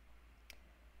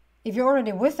 if you're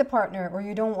already with a partner or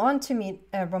you don't want to meet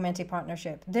a romantic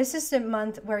partnership, this is the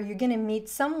month where you're going to meet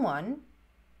someone,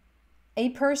 a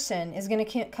person is going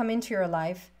to come into your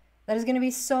life that is going to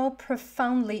be so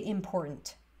profoundly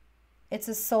important. It's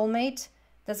a soulmate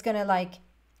that's going to, like,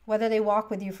 whether they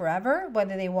walk with you forever,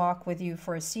 whether they walk with you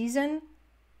for a season,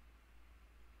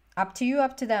 up to you,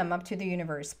 up to them, up to the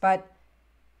universe. But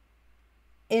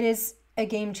it is a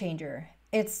game changer.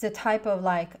 It's the type of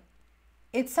like,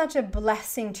 it's such a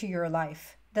blessing to your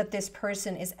life that this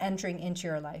person is entering into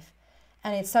your life.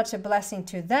 And it's such a blessing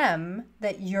to them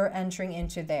that you're entering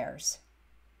into theirs.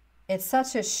 It's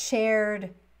such a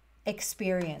shared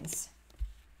experience.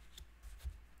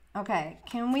 Okay,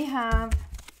 can we have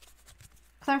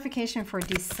clarification for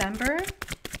December?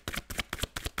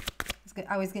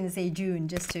 I was going to say June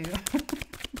just to...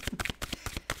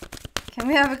 Can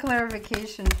we have a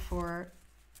clarification for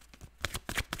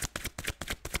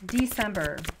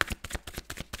December?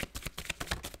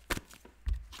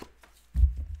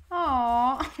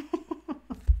 Aww.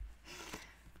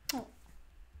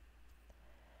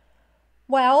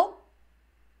 Well,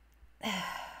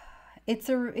 it's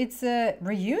a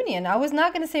reunion. I was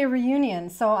not going to say reunion,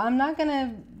 so I'm not going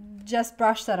to just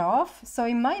brush that off. So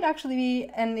it might actually be,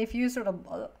 and if you sort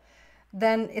of,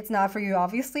 then it's not for you,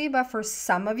 obviously, but for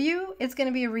some of you, it's going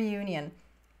to be a reunion.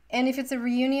 And if it's a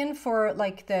reunion for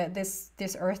like this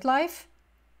earth life,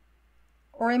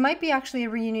 or it might be actually a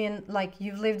reunion like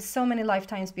you've lived so many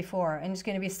lifetimes before, and it's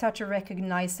going to be such a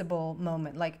recognizable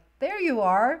moment. Like, there you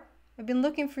are, I've been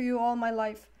looking for you all my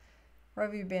life. Where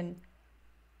have you been?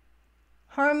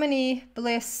 Harmony,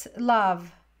 bliss,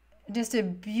 love. Just a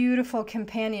beautiful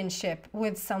companionship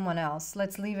with someone else.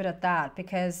 Let's leave it at that,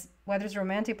 because whether it's a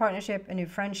romantic partnership, a new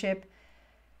friendship,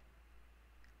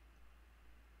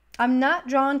 I'm not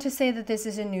drawn to say that this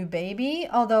is a new baby,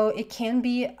 although it can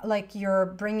be like you're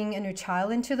bringing a new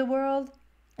child into the world,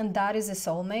 and that is a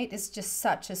soulmate. It's just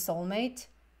such a soulmate.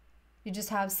 You just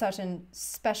have such a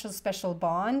special, special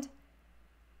bond.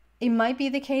 It might be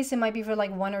the case, it might be for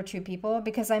like 1 or 2 people,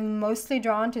 because I'm mostly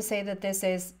drawn to say that this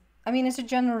is, I mean, it's a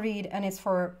general read and it's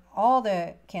for all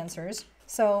the cancers.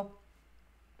 So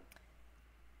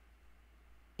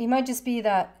it might just be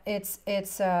that I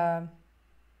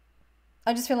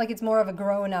just feel like it's more of a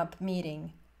grown-up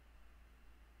meeting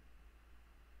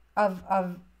of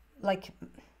like,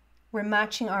 we're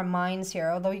matching our minds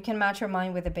here, although you can match your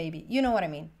mind with a baby. You know what I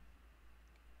mean?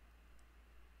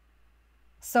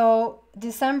 So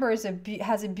December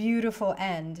has a beautiful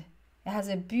end. It has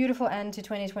a beautiful end to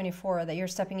 2024, that you're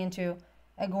stepping into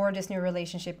a gorgeous new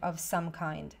relationship of some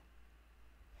kind.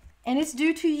 And it's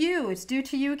due to you. It's due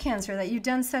to you, Cancer, that you've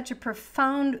done such a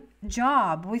profound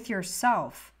job with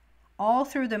yourself all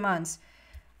through the months.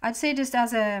 I'd say, just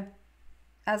as a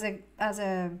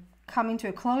coming to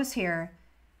a close here,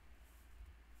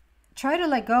 try to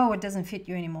let go what doesn't fit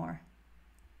you anymore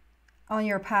on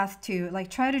your path to, like,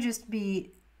 try to just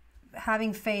be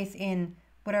having faith in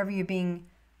whatever you're being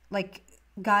like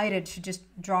guided to just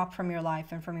drop from your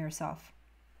life and from yourself.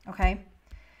 Okay,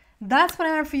 that's what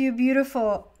I have for you,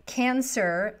 beautiful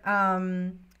Cancer.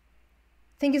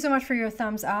 Thank you so much for your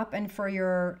thumbs up and for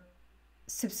your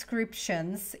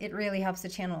subscriptions. It really helps the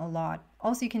channel a lot.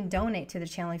 Also, you can donate to the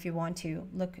channel if you want to.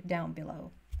 Look down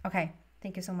below. Okay,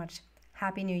 thank you so much.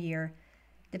 Happy New Year.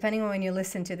 Depending on when you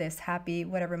listen to this, happy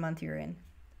whatever month you're in.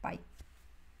 Bye.